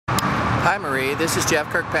Hi Marie, this is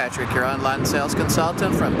Jeff Kirkpatrick, your online sales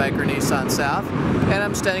consultant from Baker Nissan South, and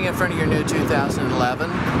I'm standing in front of your new 2011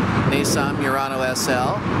 Nissan Murano SL.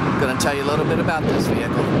 I'm going to tell you a little bit about this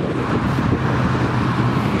vehicle.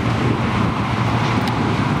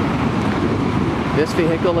 This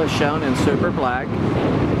vehicle is shown in super black.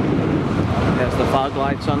 It has the fog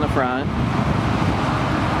lights on the front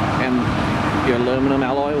and your aluminum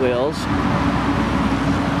alloy wheels.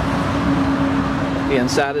 The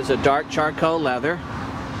inside is a dark charcoal leather.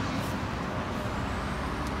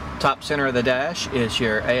 Top center of the dash is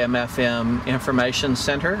your AM/FM information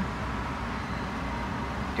center,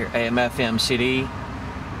 your AM/FM CD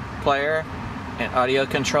player and audio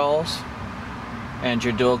controls, and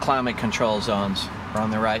your dual climate control zones are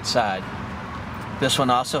on the right side. This one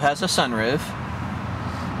also has a sunroof.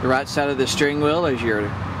 The right side of the steering wheel is your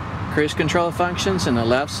cruise control functions, and the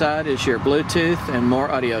left side is your Bluetooth and more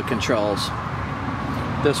audio controls.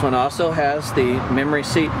 This one also has the memory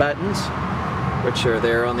seat buttons, which are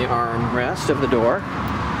there on the armrest of the door.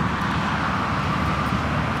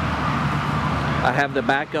 I have the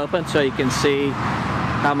back open so you can see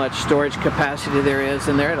how much storage capacity there is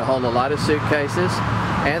in there to hold a lot of suitcases.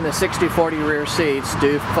 And the 60/40 rear seats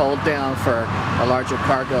do fold down for a larger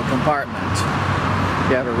cargo compartment.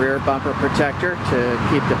 You have a rear bumper protector to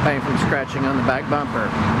keep the paint from scratching on the back bumper.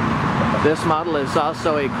 This model is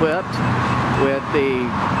also equipped with the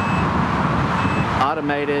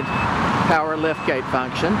automated power liftgate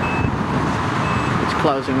function. It's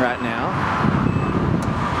closing right now.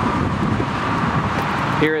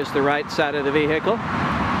 Here is the right side of the vehicle.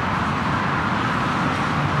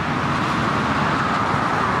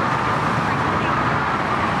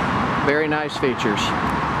 Very nice features.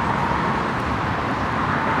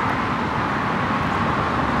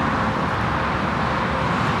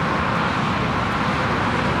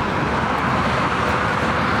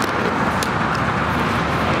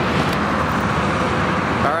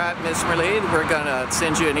 Ms. Merlede, we're going to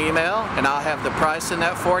send you an email and I'll have the price in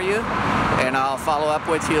that for you, and I'll follow up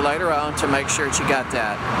with you later on to make sure that you got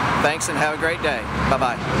that. Thanks and have a great day.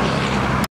 Bye-bye.